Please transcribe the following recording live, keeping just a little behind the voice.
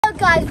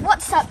guys,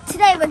 what's up?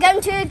 Today we're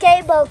going to a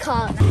cable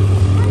car.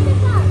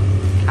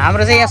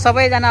 हाम्रो चाहिँ यहाँ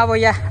सबैजना अब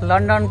यहाँ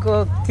लन्डनको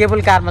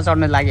केबल कारमा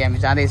चढ्न लागि हामी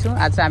जाँदैछौँ।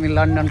 आज हामी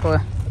लन्डनको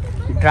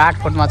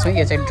ड्राटफोर्डमा छौँ।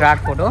 यो चाहिँ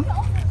ड्राटफोर्ड हो।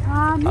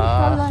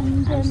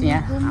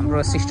 यहाँ हाम्रो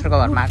सिस्टरको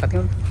घरमा आएको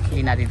थियौँ,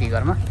 लिना दिदी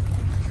घरमा।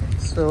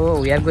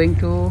 So we are going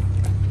to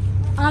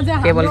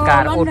cable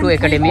car O2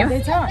 academy हैन।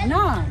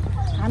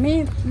 हामी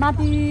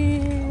माथि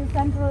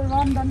सेन्ट्रल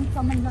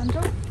लन्डनसम्म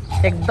जान्छौँ।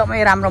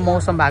 एकदमै राम्रो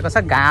मौसम भएको छ,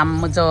 घाम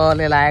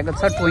मजाले लागेको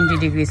छ, 20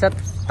 डिग्री छ,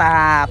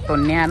 तातो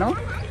न्यानो।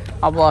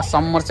 अब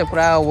समर चाहिँ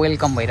पुरा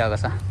वेलकम भइरहेको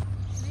छ।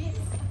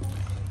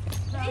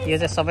 यो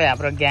चाहिँ सबै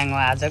हाम्रो ग्याङ हो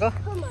आजको।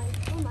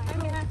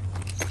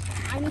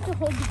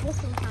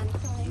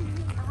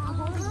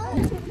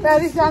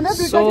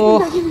 सो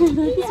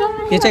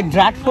यो चाहिँ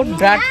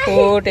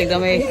ड्राटफोर्ड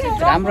एकदमै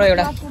राम्रो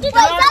एउटा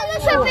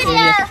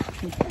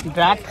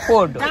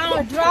ड्राटफोर्ड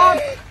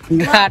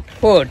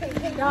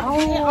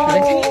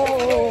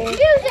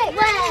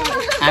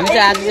हामी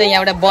चाहिँ आज चाहिँ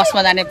यहाँबाट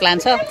बसमा जाने प्लान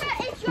छ।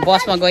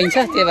 बसमा गइन्छ,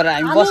 त्यही भएर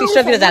हामी बस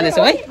स्टपतिर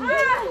जाँदैछौँ है।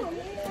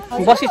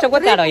 बस स्टप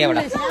कति टाढो हो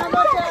यहाँबाट?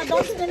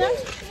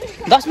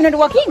 10 मिनट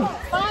वकिङ।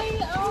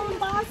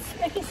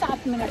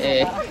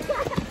 ए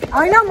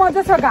होइन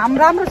मजा छ, घाम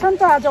राम्रो छ नि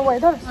त आज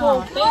वेदर।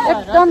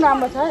 एकदम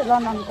राम्रो छ है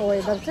लन्डनको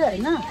वेदर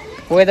चाहिँ हैन।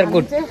 Weather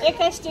good.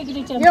 21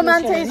 डिग्री छ। यो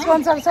मान्छे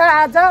स्पोन्सर छ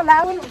आज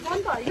लागु हुन्छ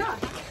नि त हैन।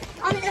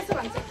 अनि यसो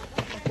भन्छ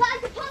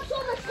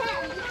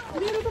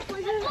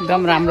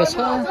एकदम राम्रो छ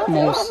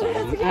मौसम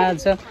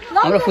आज।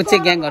 हाम्रो फुच्चे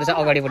ग्याङहरू चाहिँ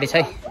अगाडिपट्टि छ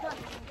है।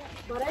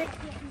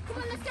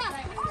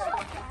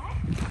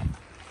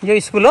 यो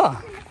स्कुल हो?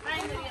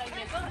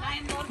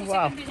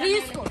 वाउ,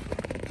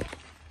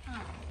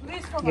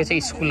 यो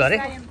चाहिँ स्कुल अरे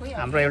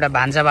हाम्रो एउटा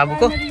भान्जा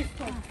बाबुको।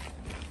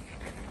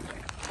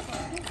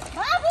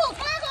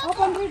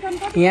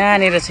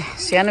 यहाँनिर चाहिँ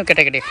सानो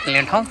केटाकेटी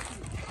खेल्ने ठाउँ।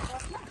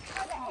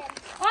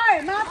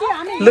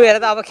 लु हेर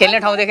त, अब खेल्ने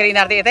ठाउँ देखेर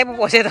यिनीहरू त यतै पो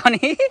पसे त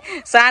नि।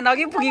 सान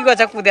अघि पुगेको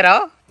छ कुदेर हो।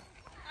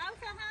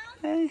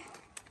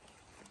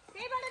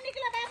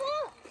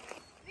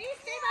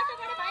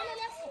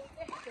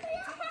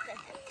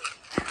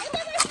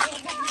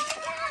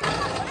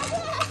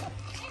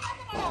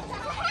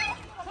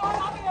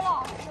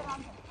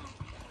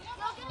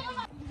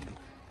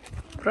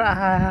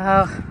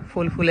 पुरा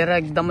फुल फुलेर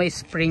एकदमै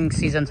स्प्रिङ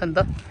सिजन छ नि त,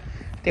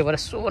 त्यही भएर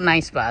सो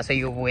नाइस भएको छ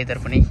यो वेदर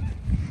पनि।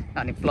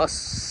 अनि प्लस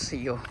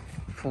यो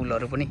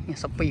फुलहरू पनि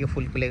सबै यो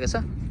फुल फुलेको छ।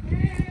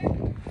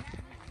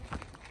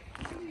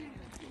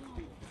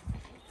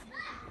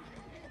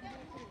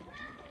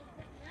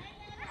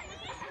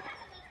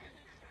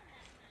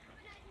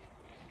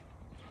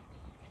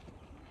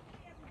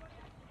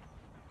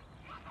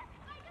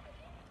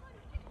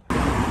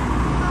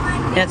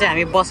 यहाँ चाहिँ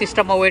हामी बस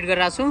स्टपमा वेट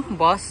गरिरहेको छौँ।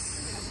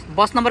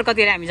 बस नम्बर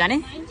कति अरे हामी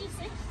जाने?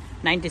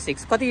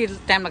 96। कति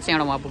टाइम लाग्छ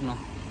यहाँबाट वहाँ पुग्नु?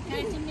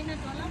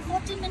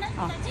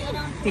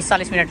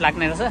 30-40 मिनट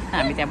लाग्ने रहेछ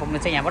हामी त्यहाँ पुग्नु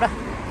चाहिँ। यहाँबाट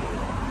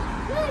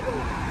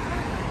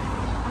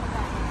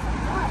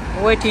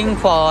वेटिङ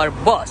फर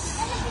बस।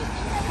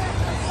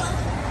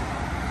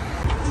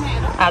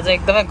 आज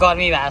एकदमै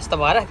गर्मी भएको जस्तो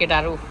भएर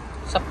केटाहरू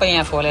सबै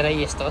यहाँ खोलेर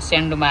यस्तो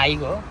स्यान्डुमा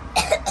आइगयो हो।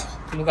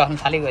 लुगा आफ्नो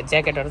थालेको,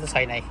 ज्याकेटहरू त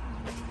छैन है,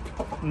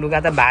 लुगा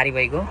त भारी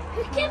भइगयो।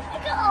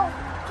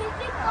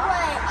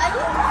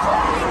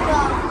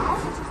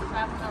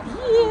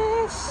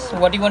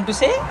 What do you want to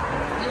say?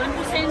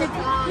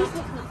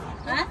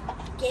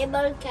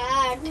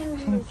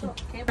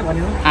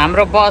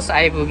 हाम्रो बस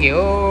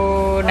आइपुग्यो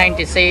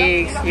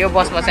 96। यो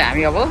बसमा चाहिँ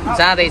हामी अब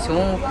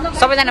जाँदैछौँ।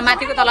 सबैजना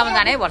माथिको तलामा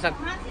जाने है भर्सक।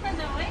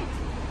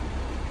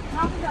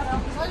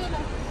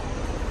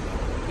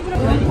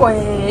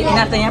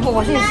 यिनीहरू त यहाँ पो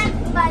बसिस्,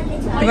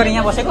 तिमीहरू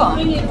यहाँ बसेको?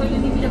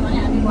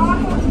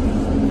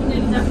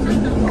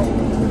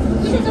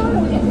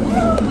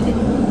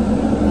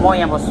 म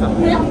यहाँ बस्छु।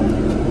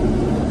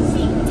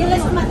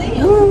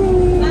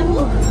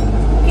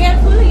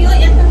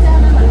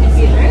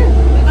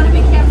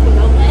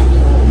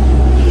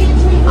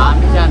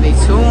 हामी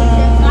जाँदैछौँ।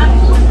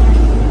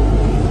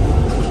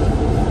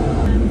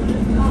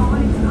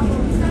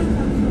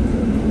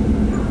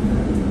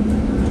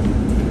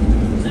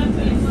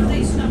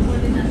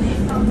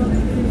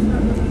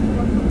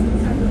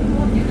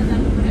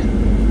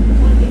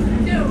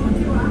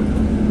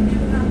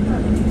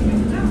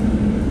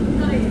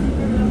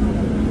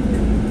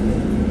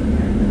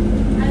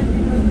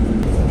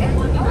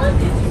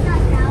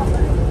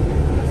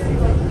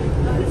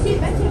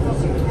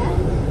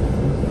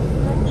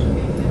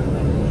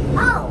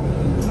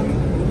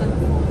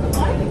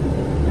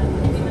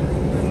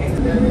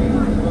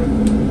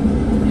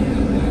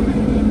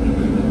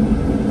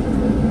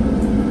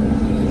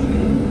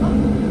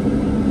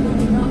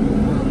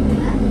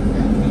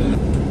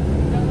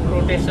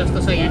 जस्तो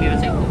छ यहाँनिर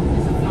चाहिँ।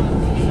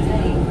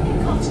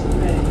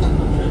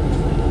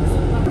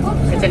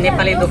 यो चाहिँ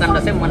नेपाली दोकान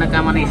रहेछ,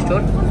 मनोकामना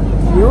स्टोर।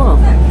 यो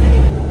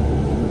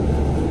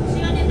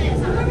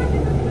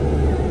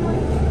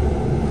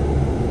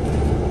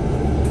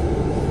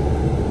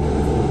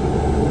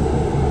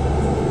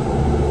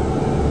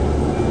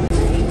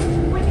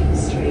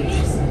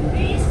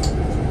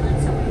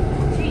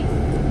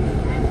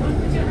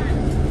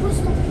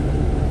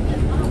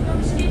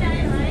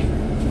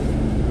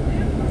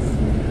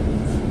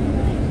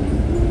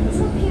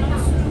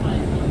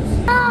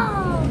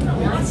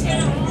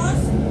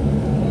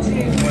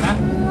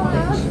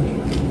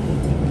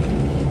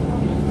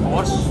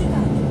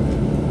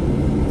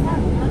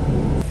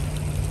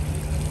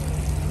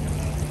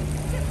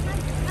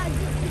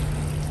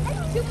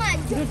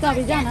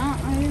तभी जाना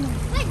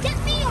Wait, get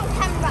me on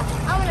camera.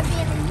 I want to be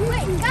in the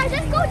Wait, guys,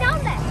 let's go down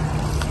there.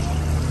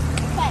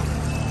 Okay.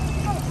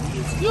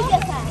 You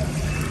get that.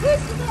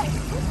 Where's the way?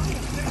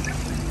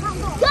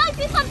 Guys,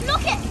 we can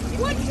look it.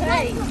 What's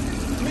Hey,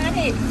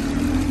 Nani.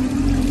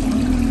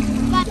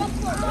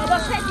 Baba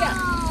said yeah.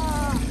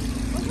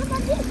 What's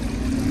about this?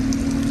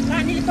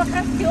 नानीले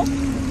पक्राएको थियो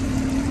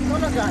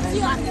बोल्न झरे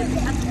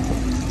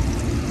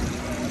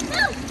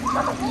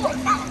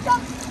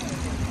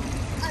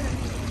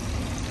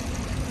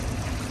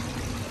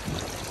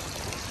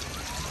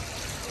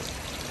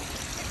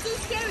Too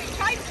scary.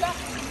 Try to drop.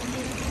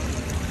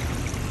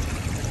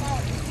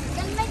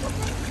 Then make a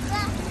big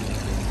splash.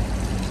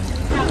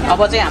 अब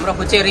चाहिँ हाम्रो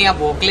खुच्चीहरू यहाँ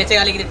भोकले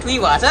चाहिँ अलिकति टुई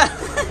भएछ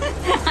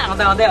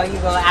आउँदा आउँदै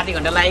अघिको आधी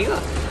घन्टा लागेको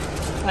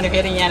अनि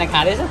फेरि यहाँ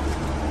खाँदैछ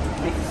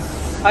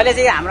अहिले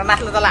चाहिँ हाम्रो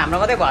माथिल्लो तल हाम्रो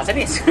मात्रै भएछ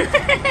नि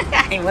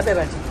हामी मात्रै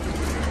रहेछ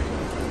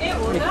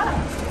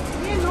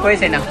कोही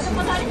छैन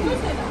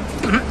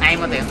हामी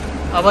मात्रै हो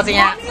अब चाहिँ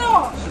यहाँ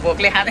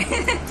भोकले खाँदै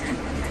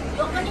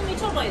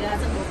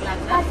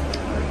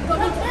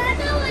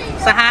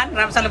सहान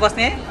राम्रोसँगले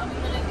बस्ने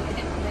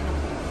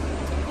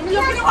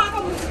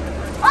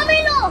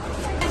Amilo.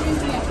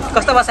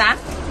 कस्तो भयो सहान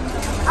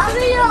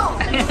Amilo.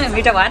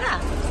 मिठो भएन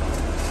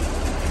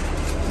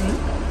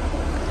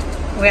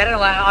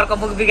उहाँ अर्को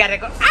मुख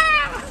बिगारेको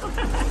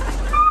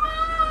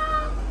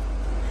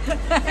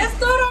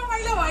यस्तो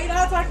रमाइलो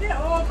भइरहेछ कि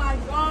ओ माय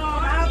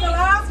गॉड आज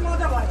लास्ट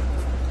मजा भयो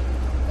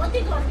कति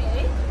गर्मी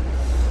है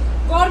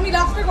गर्मी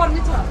लास्टै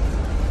गर्मी छ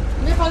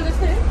नेपाल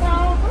जस्तै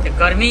त्यो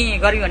गर्मी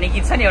भन्ने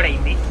गीत छ नि एउटा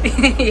हिन्दी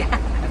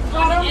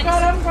गरम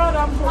गरम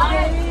गरम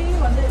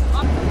भन्दै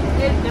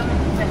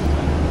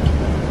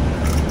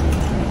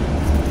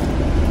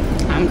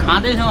हामी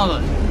खाँदैछौँ अब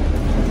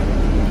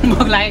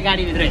भोक लाग्यो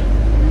गाडीभित्रै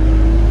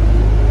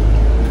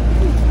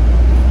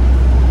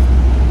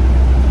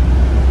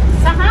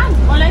सहान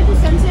मलाई त्यो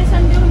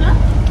सेन्सेसन देऊ न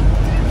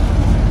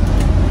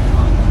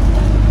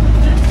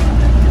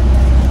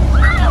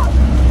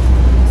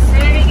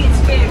Sharing is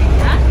caring,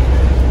 huh?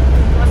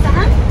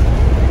 सहान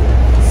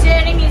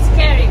Sharing is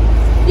caring.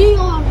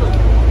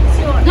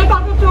 Sure.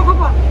 नेपालको चोखो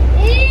पर्छ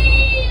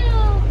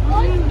Ew.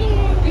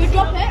 You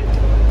drop it?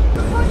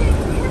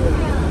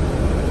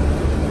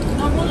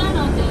 नबोला न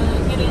त्यो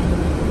के अरे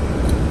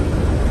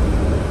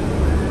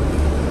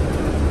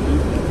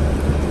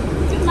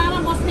चुनामा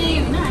बस्ने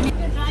होइन हामी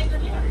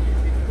ड्राइभरले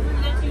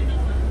let you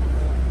know.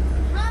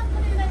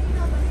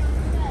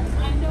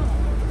 I know.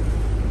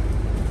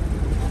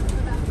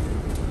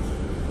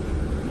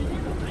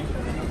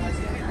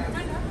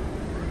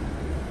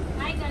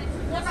 Hi guys.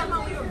 What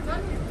about you?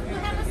 You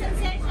have a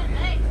sensation,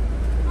 right?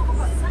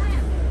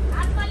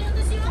 हात पाल्यो त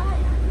Shiv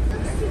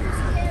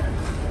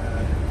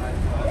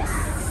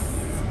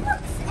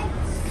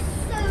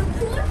So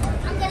cool.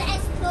 I'm gonna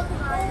explore the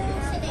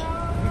house today.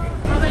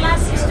 अब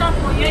लास्ट स्टप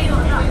हो यही हो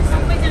र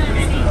सबैजना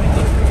ready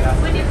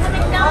when you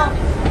coming down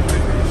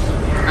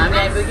हामी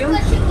आइपुग्यौँ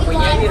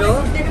यहीँनिर हो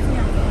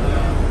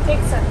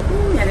take sir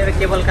यहाँनिर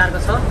केबल कारको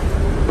छ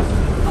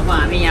अब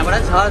हामी यहाँबाट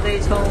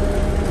झर्दैछौँ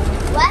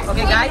What?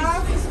 ओके गाइस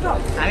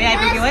हामी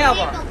आइपुग्यौँ है अब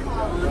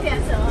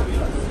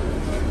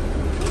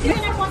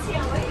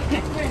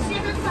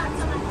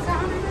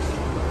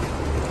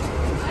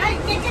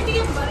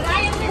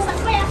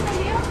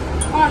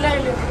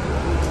ल्याइले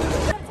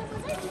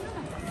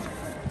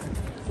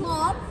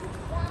Mom.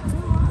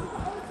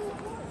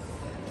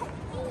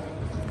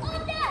 Oh,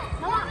 Dad.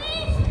 Mommy.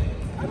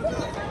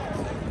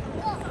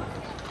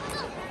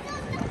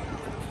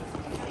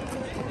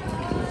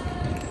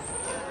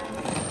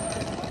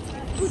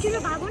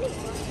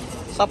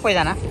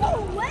 सबैजना Oh,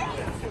 wait.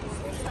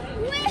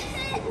 Wait.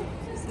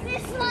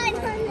 This line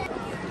on there.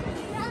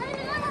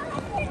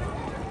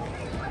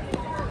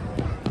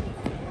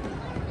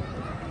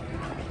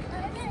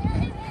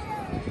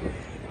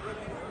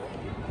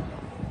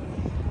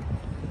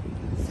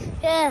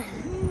 Yeah.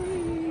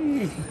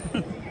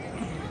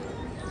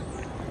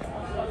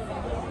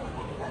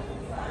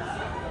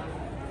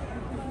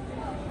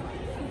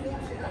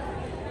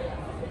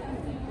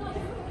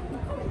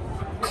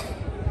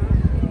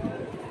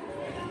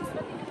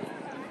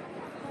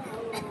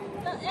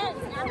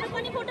 हाम्रो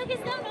पनि फोटो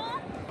खिच्दै न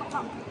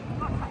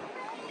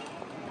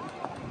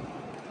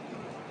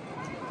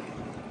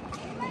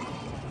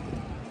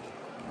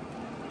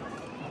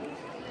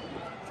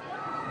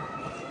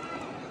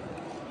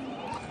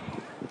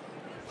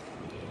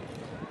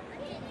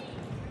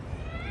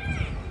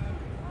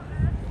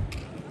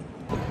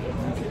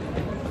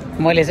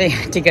मैले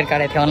चाहिँ टिकट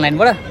काटेको थिएँ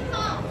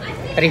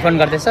अनलाइनबाट रिफन्ड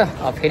गर्दैछ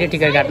अब फेरि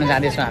टिकट काट्न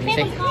जाँदैछौँ हामी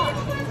चाहिँ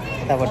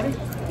यताबाट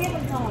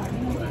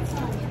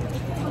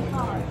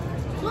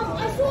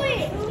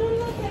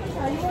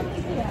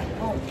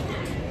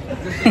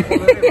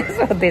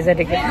सोध्दैछ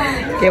टिकट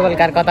केबल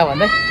कार कता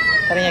भन्दै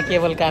तर यहाँ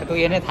केबल कारको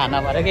यो नै थाहा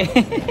नभएर कि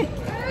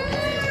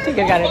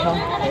टिकट काटेको ठाउँ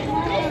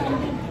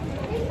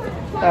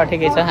तर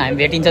ठिकै छ हामी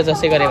भेटिन्छ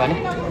जसै गऱ्यो भने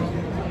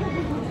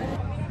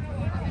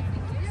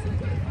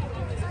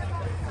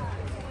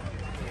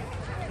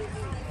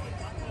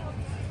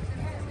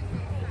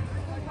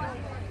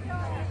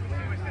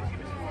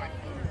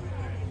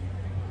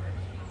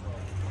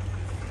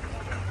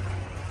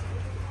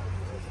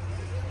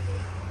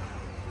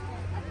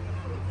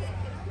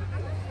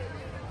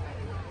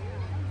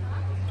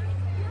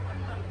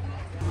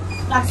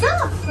लाग्छ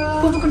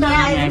पुपुको डर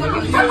आयो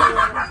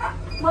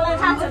मलाई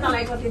थाहा छ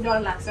तँलाई कति डर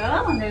लाग्छ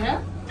भनेर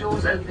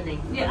Doors opening.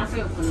 यो आफै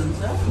ओपन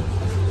हुन्छ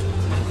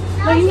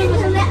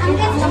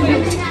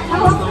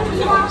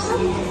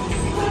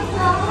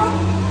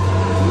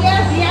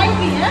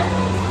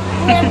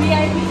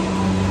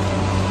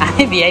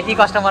हामी भिआइपी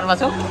कस्टमरमा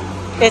छौँ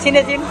एकछिन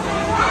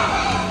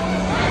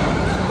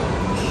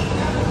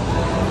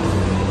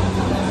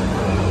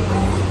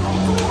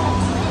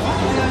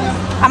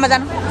आमा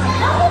जानु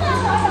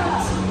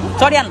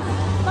चढिहाल्नु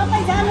सबै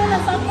जानु न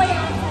सबै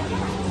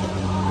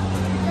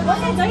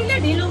जहिले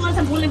ढिलो गर्छ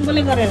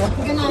बोले गरेर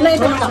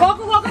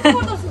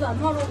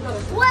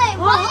Wait,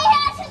 why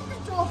hasn't the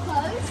door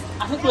closed?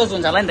 आफै क्लोज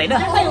हुन्छ होला नि त होइन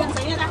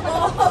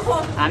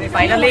हामी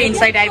फाइनली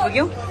इनसाइड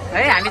आइपुग्यौँ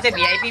है हामी चाहिँ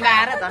भिआइपीमा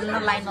आएर धन्न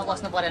लाइनमा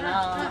बस्नु परेन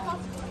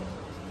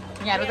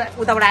यहाँहरू त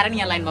उताबाट आएर नि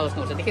यहाँ लाइनमा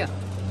बस्नुपर्छ देख्यो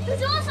The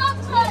doors are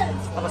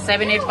closed. अब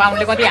 7-8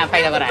 पाउन्डले कति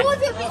फाइदा गरायो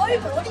Doors will be open.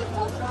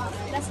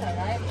 That's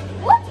alright.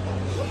 What?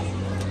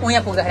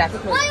 यहाँ पुग्दाखेरि आफै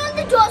close Why aren't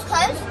the doors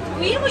closed?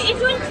 It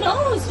will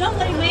close. Don't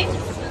worry, wait.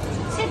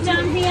 Sit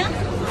down here.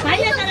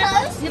 Is it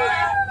closed?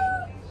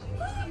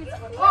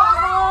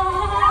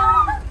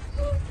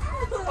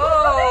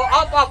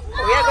 Up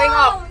we are going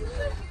up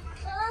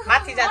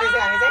माथि जाँदैछ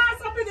हामी चाहिँ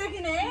सबै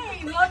देखिने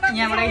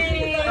यहाँबाटै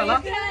तल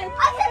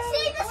I can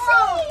see the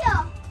sea.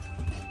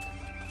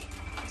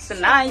 It's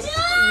nice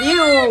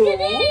view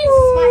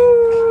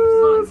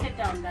Sit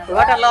down there.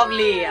 What a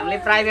lovely हामीले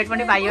private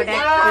पनि पाइयो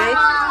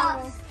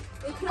tax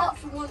It's not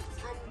once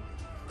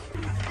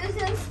and this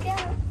is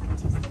scary.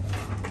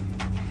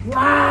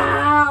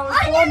 Wow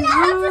I didn't know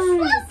how to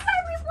swim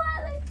very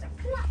well.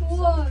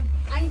 Whoa.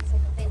 I need to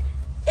take a bit.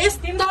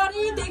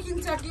 यस्तरी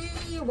देखिन्छ कि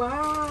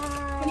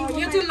wow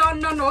यो चाहिँ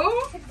London हो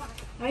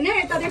हैन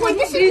यता देखो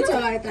ब्रिज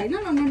होला यता हैन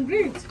लन्डन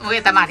ब्रिज ऊ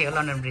यता माथि हो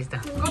लन्डन ब्रिज त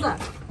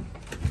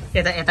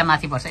कता यता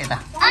माथि पर्छ यता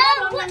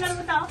What?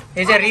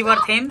 यो चाहिँ रिभर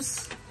थेम्स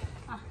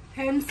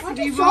हेम्स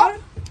रिभर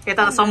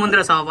यता त समुद्र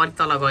छ अब अलिक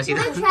तल गएपछि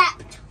We're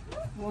trapped.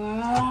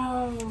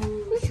 Wow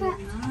We're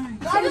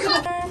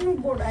trapped.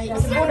 Board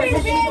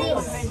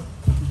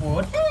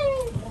बोट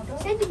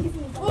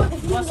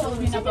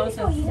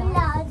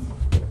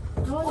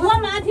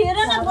माथि हेर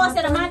न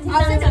बसेर माथि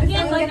जान्छ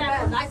के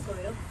गरिरहेको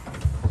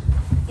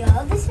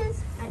Yeah, this is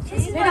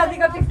actually.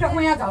 निरादिको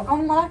टिकटकमा यहाँ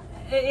झल्काउनु मलाई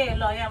ए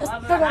ल यहाँ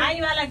अब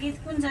हाईवाला गीत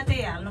कुन छ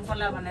त्यही हाल्नु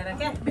पर्ला भनेर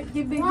क्या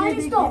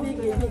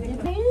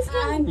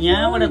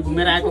यहाँबाट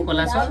घुमेर आएको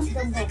खोला छ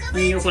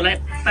अनि यो खोला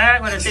यता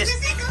गएर चाहिँ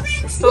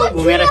यस्तो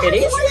घुमेर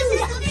फेरि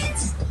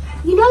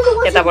You know the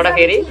यताबाट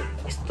फेरि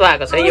यस्तो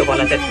आएको छ यो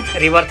खोला चाहिँ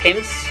river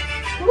Thames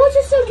What's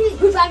just so deep?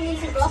 We're banging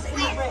into glass in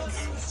my bricks.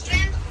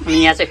 अनि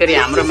यहाँ चाहिँ फेरि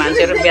हाम्रो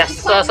मान्छेहरू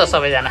व्यस्त छ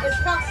सबैजना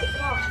It's plastic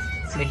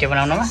glass. भिडियो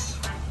बनाउनमा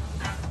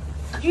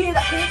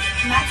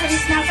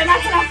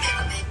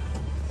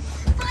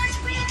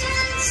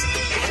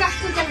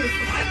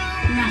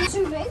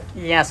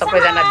यहाँ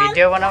सबैजना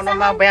भिडियो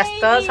बनाउनुमा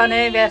व्यस्त छन्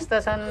व्यस्त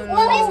छन्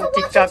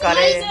टिकटक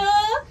अरे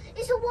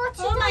It's a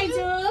water Oh my deep.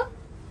 God.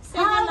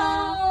 Say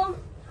hello.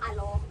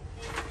 Hello.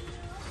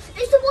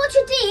 It's the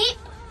water deep.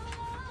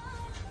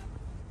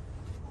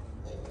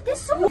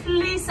 There's so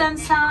Lovely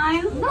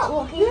sunshine. not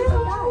walking.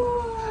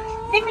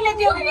 तिमीले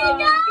त्यो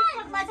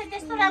टिकटकमा चाहिँ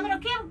त्यस्तो राम्रो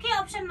के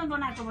अप्सनमा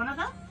बनाएको भन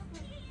त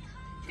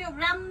त्यो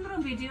राम्रो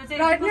भिडियो चाहिँ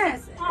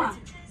Brightness? अँ।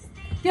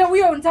 त्यो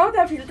उयो हुन्छ हौ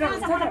त्यहाँ फिल्टर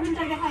हुन्छ कहाँबाट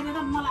फिल्टर देखाएन त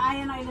मलाई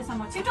आएन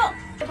अहिलेसम्म छिटो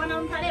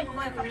बनाउनु थालेँ गयो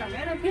खत्तम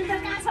हेर फिल्टर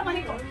कहाँ छ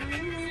भनेको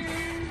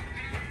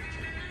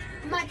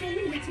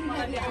Imagine the two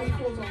baby and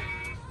falls off.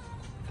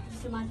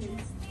 Just imagine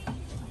this.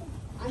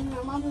 And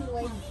my mother's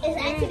like, it's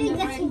actually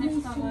getting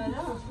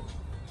water.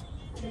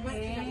 ए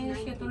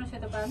सेतो न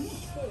सेतो पार्ने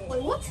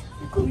Wait, what?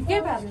 के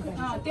पार्नु त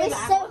अँ, त्यो It's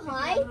भएको so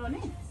high. राम्रो नि।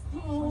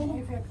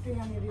 इफेक्ट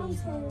यहाँनिर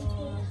हुन्छ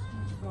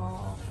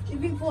If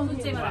you fall कुन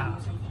चाहिँ into बनाएको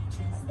छ?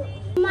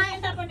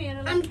 यता पनि हेर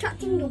ल। I'm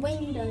touching the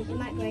windows, it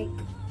might break.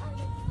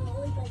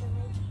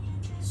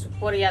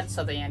 Super याद छ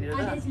त यहाँनिर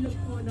त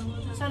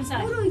संसार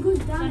Oh, it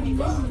goes down.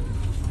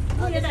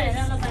 यता हेर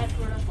ल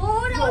बाहिरबाट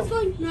Oh, no, it's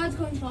going, no, it's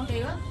going fast.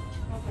 त्यही हो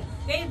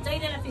त्यही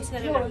जहिलेलाई फिक्स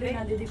गरेर यो राख्दै।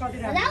 लिना दिदी कति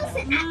Well, राम्रो that was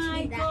it,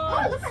 actually that.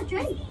 Oh, look at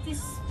Drake.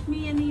 This me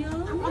and you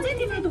अझै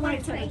तिम्रो त वाइट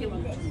छ नि त्यो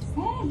भन्दा।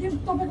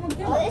 तपाईको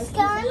के Oh, it's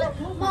going.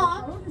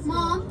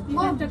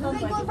 Mom, they go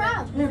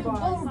round. A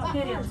Oh,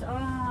 फेरि back. हुन्छ। अँ।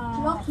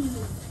 Rocky.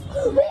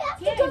 We have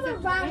to go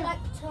around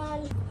like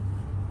turn.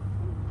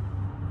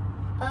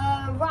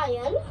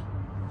 Ryan.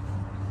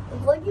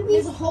 Would you be?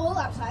 There's a hole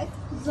outside.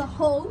 There's a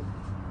hole.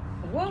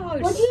 Wow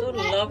Would it's you so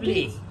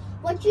lovely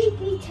Would you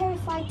be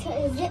terrified to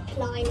a zip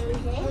line on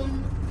here?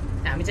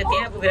 हामी चाहिँ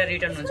त्यहाँ पुगेर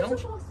return हुन्छौँ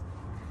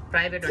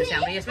private भनेपछि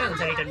हाम्रो यसमै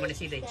हुन्छ return पनि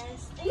सिधै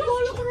Oh,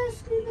 look at those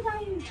scuba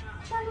diving.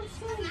 I'm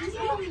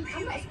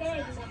not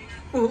scared.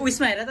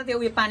 उयसमा हेर त त्यो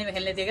उयो पानीमा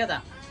खेल्ने थियो क्या त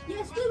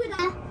Yeah, scuba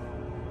diving.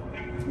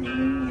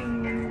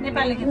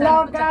 नेपाली गीत ल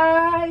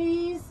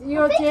गाइस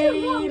यो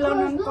चाहिँ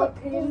लन्डनको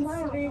थेम्स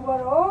रिभर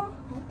हो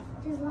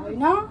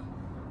हैन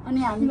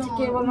अनि हामी चाहिँ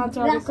केबलमा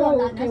चढेको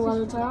केबल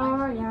छ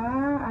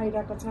यहाँ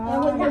आइरहेको छ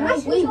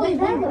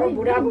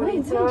बुढाबुढी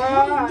छ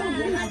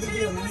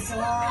दिदी हुनुहुन्छ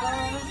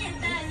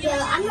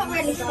I'm not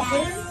really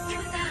scared.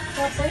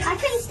 I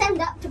can stand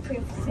up to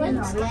proof.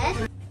 I'm scared.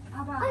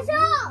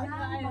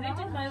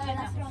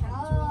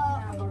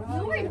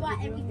 You're worried about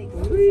everything.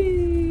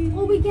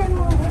 Oh, we can.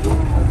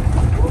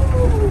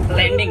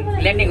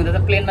 Landing हुँदा त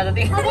प्लेनमा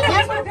जति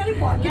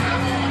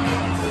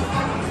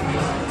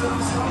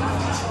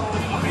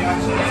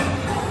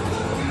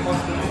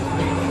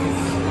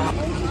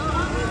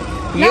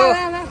यो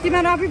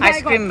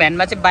आइसक्रिम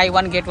भ्यानमा चाहिँ बाई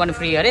 1 गेट 1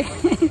 फ्री अरे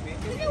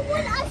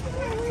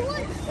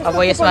अब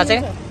यसमा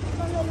चाहिँ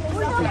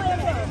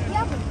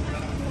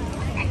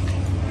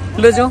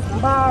लु जाउँ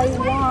Buy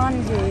one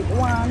get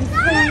one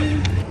free.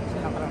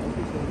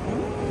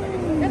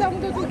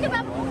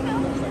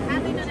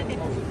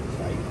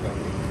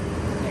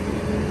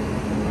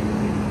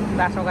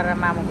 बासो गरेर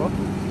मामुको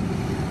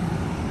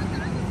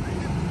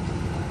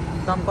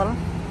दमकल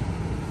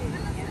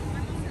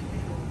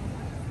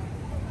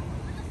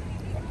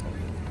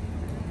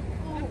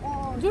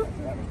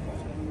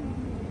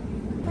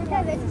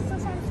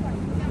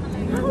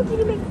How did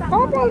you make that?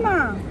 Bottle-मा.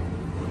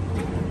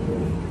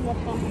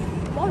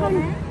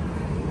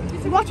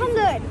 Watch on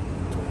good.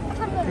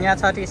 यहाँ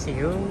छ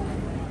tissue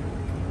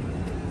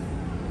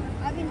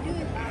I've been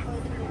doing that.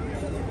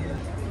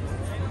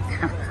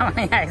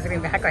 यहाँ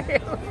आइसक्रिम खाएको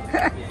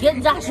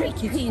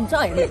किन्छ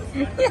हैन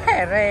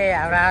हेर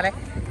हाम्रो आले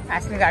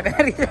आइसक्रिम खाएको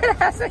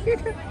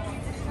रिसाइरहेको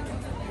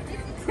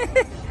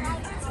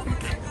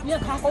यो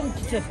खाएको नि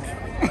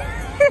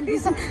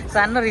छ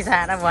सानो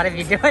रिसाएर भरे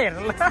भिडियो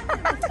हेर्नु ल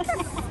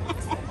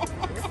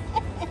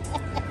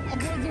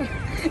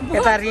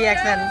यता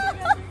रियाक्सन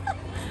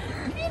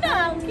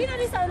किन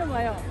रिसाउनु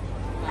भयो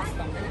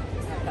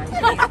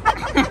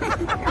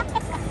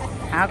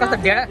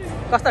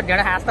कस्तो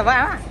ढेँडो हाँस त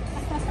भयो आमा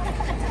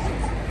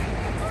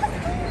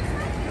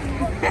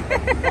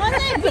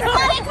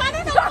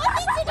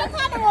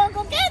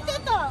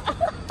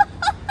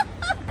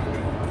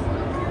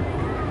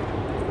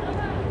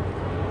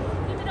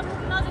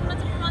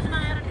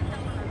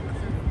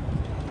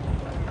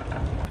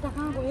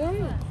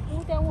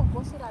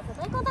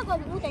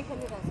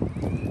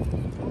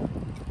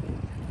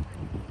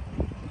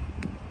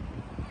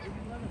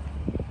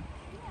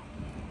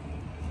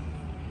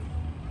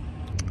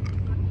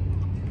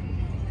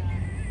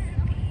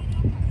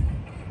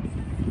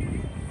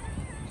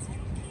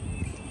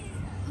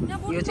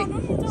यो चाहिँ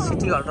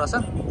सिटी हल रहेछ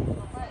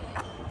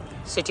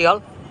सिटी हल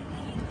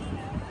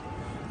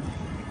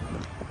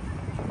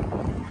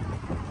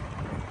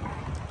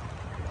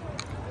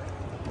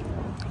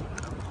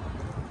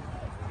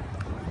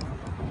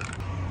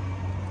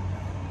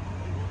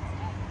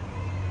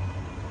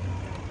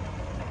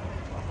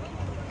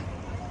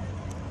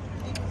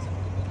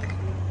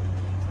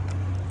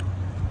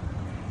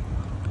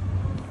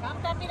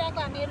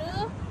हामीहरू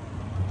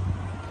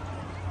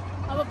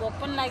अब भोक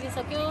पनि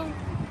लागिसक्यो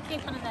के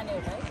खान जाने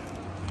होला है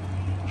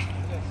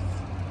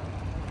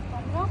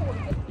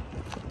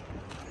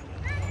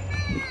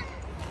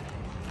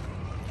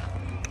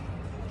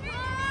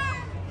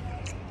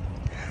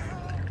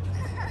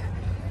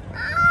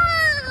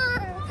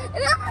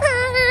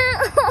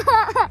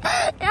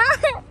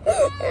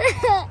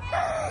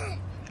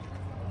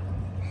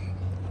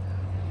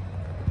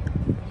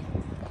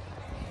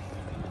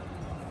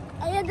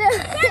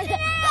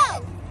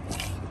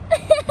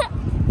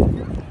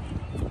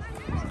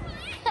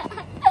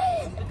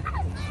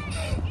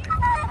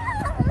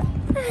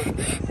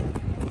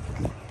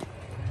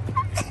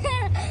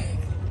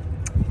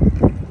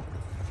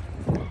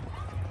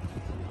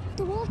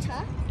The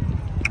water?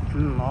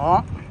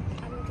 No.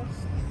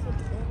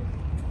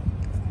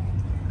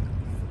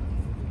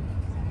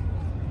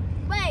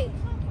 Wait,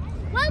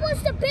 where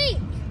was the peak?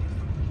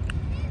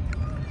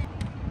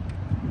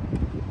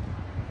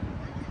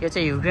 यो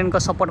चाहिँ युक्रेनको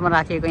सपोर्टमा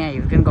राखिएको यहाँ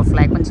युक्रेनको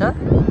फ्ल्याग पनि छ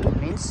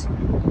मिन्स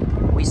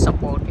वी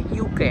सपोर्ट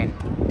युक्रेन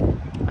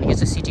अनि यो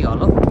चाहिँ सिटी हल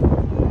हो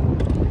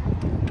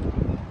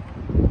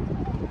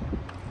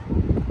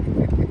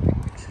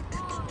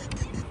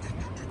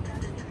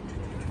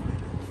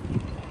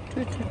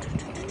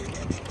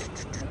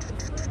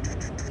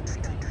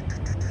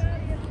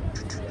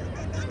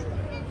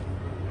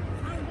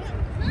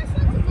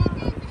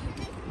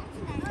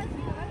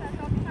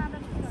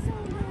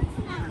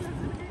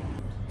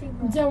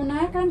जाउना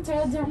कान्छ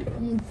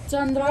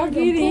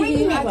चन्द्रगिरी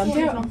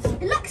भन्थ्यो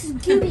It looks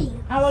gooey.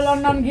 अब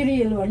लन्डन गिरी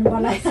हिल भन्नु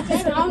पर्ला I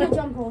want to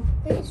jump off.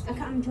 I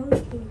can't jump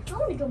off. I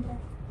want to jump off.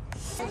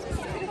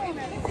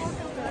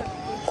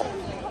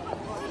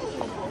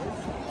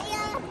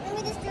 Yeah, let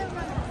me just do it.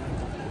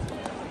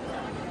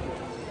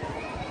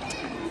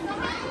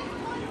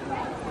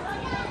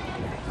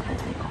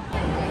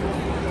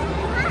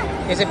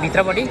 यो चाहिँ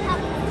भित्रपट्टि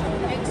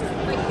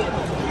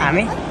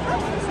हामी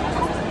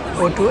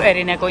O2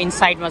 एरिनाको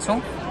इनसाइडमा छौँ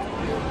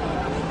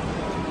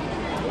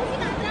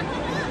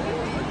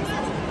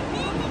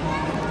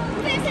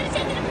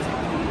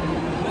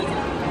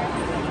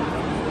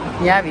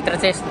यहाँ भित्र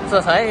चाहिँ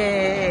यस्तो छ है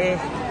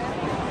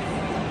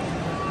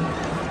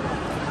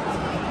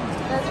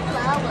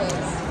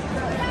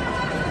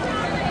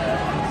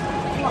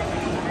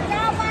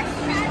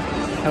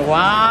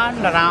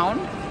One round.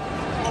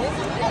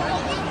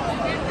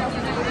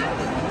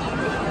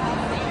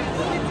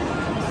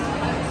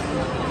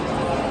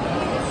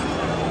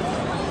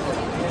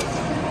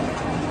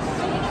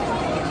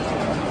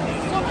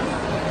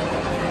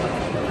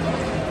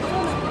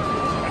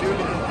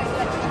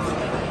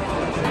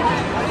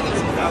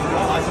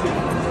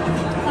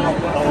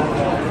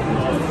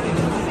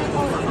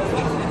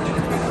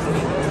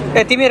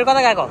 ए तिमीहरु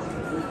कता गएको?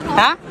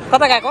 हाँ?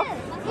 कता गएको?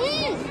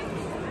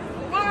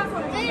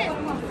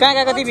 कहाँ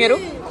गएको तिमीहरु?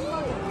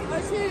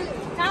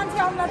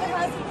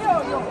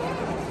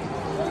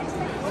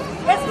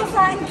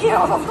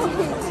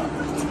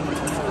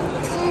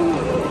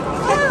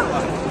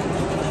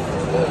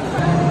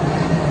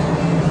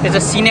 यो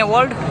चाहिँ सिने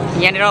वर्ल्ड,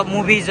 यहाँनिर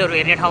मुभिजहरु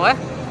हेर्ने ठाउँ हो,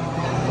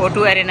 O2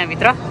 एरेना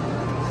भित्र।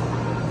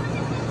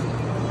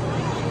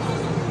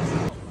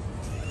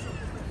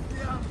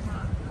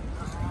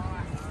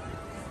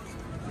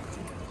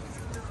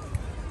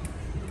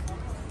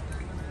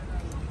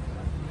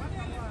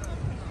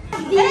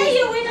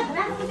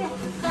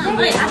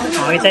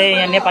 हामी चाहिँ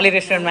यहाँ नेपाली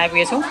रेस्टुरेन्टमा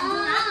आइपुगेको छौँ।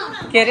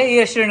 के अरे यो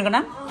रेस्टुरेन्टको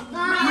नाम?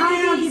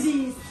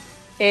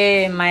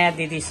 ए माया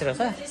दिदीस रहेछ।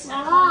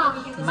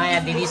 माया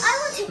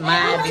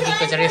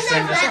दिदीको चाहिँ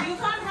रेस्टुरेन्ट रहेछ।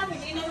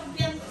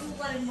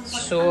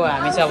 सो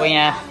हामी चाहिँ अब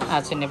यहाँ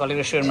आज चाहिँ नेपाली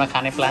रेस्टुरेन्टमा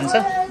खाने प्लान छ।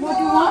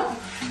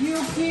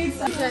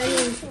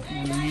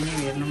 मेन्यु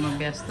हेर्नुमा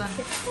व्यस्त।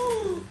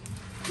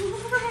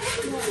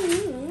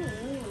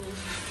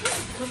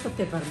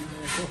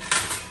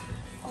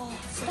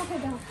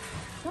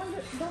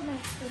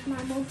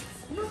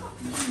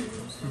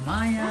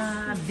 माया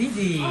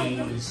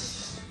दिदीस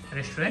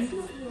restaurant.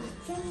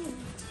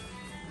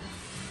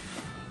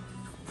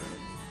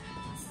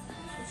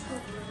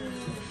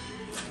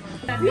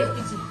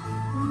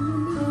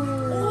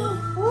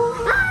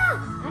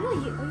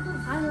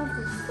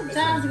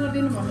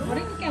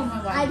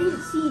 I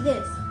didn't see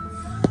this.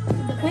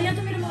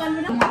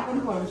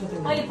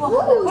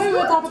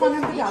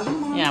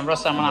 यहाँ हाम्रो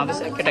सामान आउँदैछ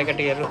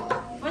केटाकेटीहरू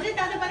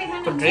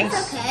ड्रिङ्क्स।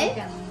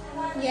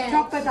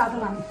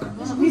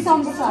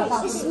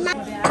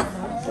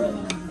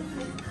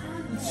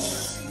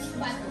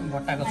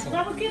 भट्टाको छु।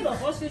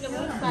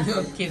 यो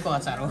के को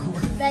अचार हो?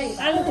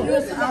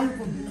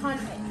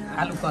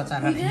 आलुको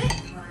अचार।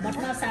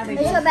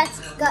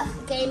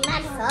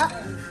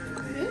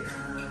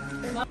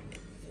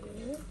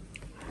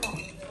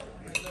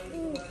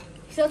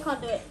 Still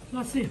can't do it.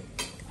 Let's see.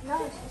 No.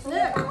 You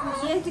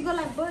have to go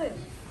like both.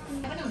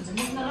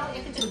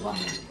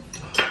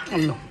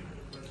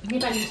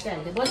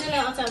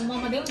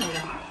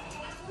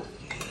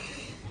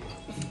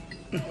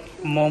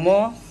 Momo,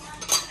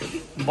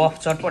 buff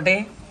चटपटे,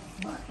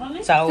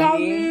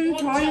 chowmein,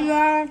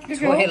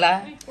 choila,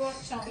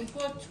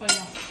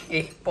 A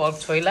pork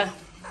choila,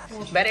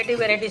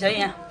 variety छ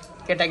यहाँ।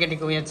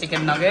 केटाकेटीको यहाँ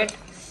चिकन नगेट,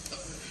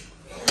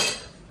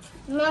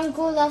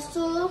 Mango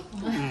lassu.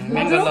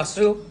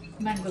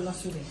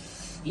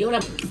 एउटा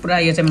पुरा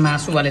यो चाहिँ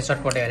मासुवाले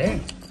चटपटे अरे,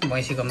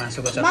 भैँसीको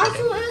मासुको चटपटे।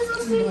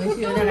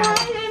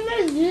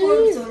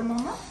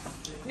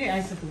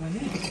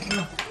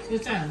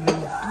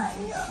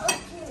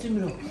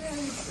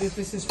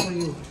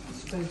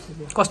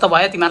 कस्तो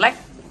भयो तिमीलाई?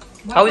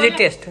 How is it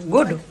taste?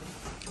 Good.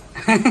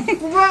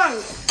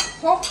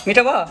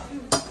 मिठो भयो?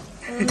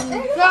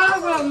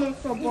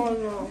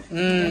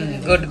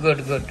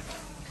 गुड।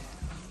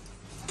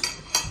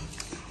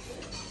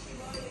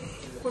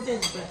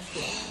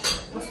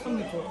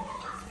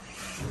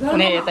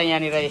 अनि यता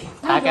यहाँनिर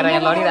थाकेर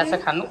यहाँ लडिरहेको छ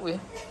खानु उयो।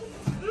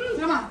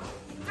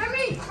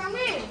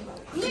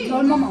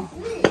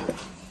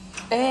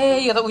 ए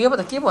यो त उयो पो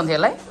त के भन्थ्यो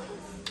यसलाई?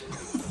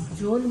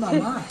 झोल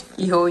मामा।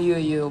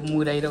 यो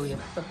मुरै र उयो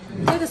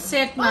त्यो त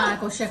सेटमा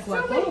आएको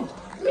सेकुवाको।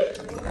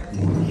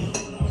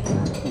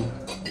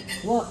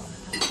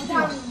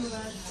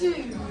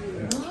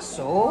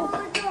 सो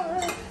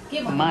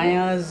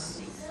मायाज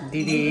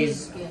दिदीज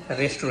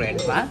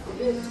रेस्टुरेन्टमा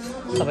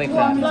सबै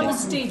कुरा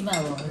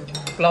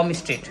प्लम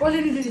स्ट्रिट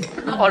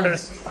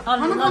अर्डर्स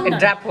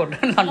ड्रापकोट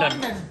लन्डन।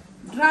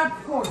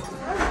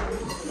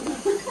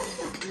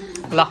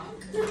 ल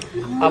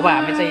अब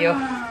हामी चाहिँ यो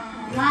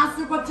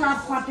मासुको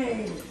चटपटे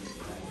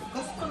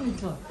कस्तो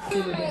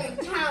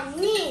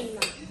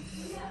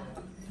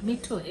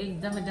मिठो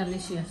एकदमै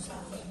डेलिसियस।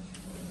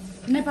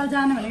 नेपाल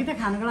जाने भनेको त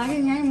खानको लागि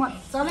यहीँ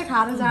मजाले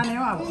खाएर जाने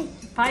हो। अब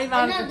 5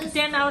 out of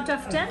 10 out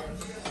of 10।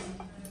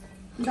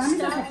 दामी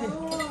छ सबै।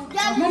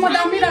 मोमो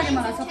दामी लाग्यो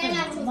मलाई सबै।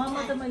 मोमो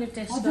त मैले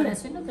टेस्ट गरेको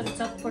छैन, तर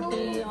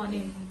चटपटे अनि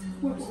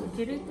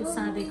के अरे त्यो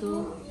साँधेको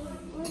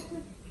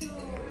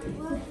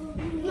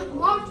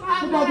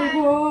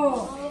तपाईँको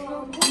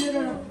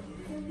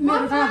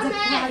मेरो राजा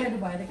फ्राइहरू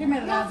भएर कि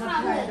मेरो राजा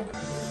फ्राइहरू।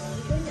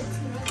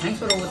 Thanks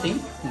for watching.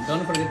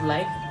 Don't forget to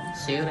like,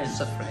 share and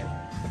subscribe.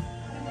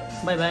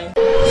 Bye bye.